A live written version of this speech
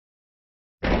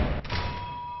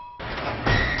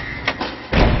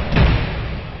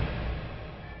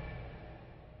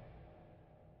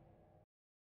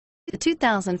The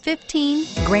 2015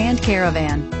 Grand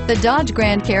Caravan. The Dodge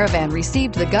Grand Caravan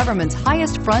received the government's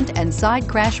highest front and side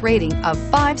crash rating of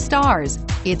 5 stars.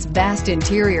 Its vast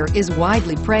interior is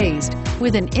widely praised,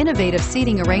 with an innovative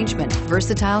seating arrangement,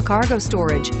 versatile cargo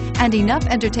storage, and enough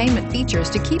entertainment features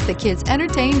to keep the kids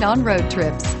entertained on road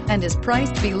trips, and is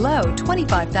priced below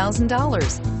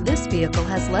 $25,000. This vehicle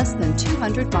has less than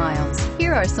 200 miles.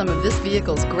 Here are some of this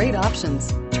vehicle's great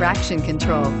options: traction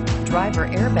control, driver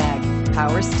airbag,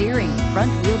 power steering,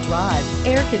 front wheel drive,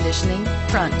 air conditioning,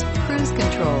 front, cruise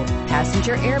control,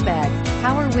 passenger airbag,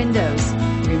 power windows,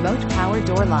 remote power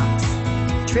door locks,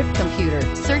 trip computer.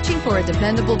 Searching for a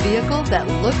dependable vehicle that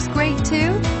looks great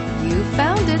too? You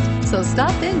found it, so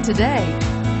stop in today.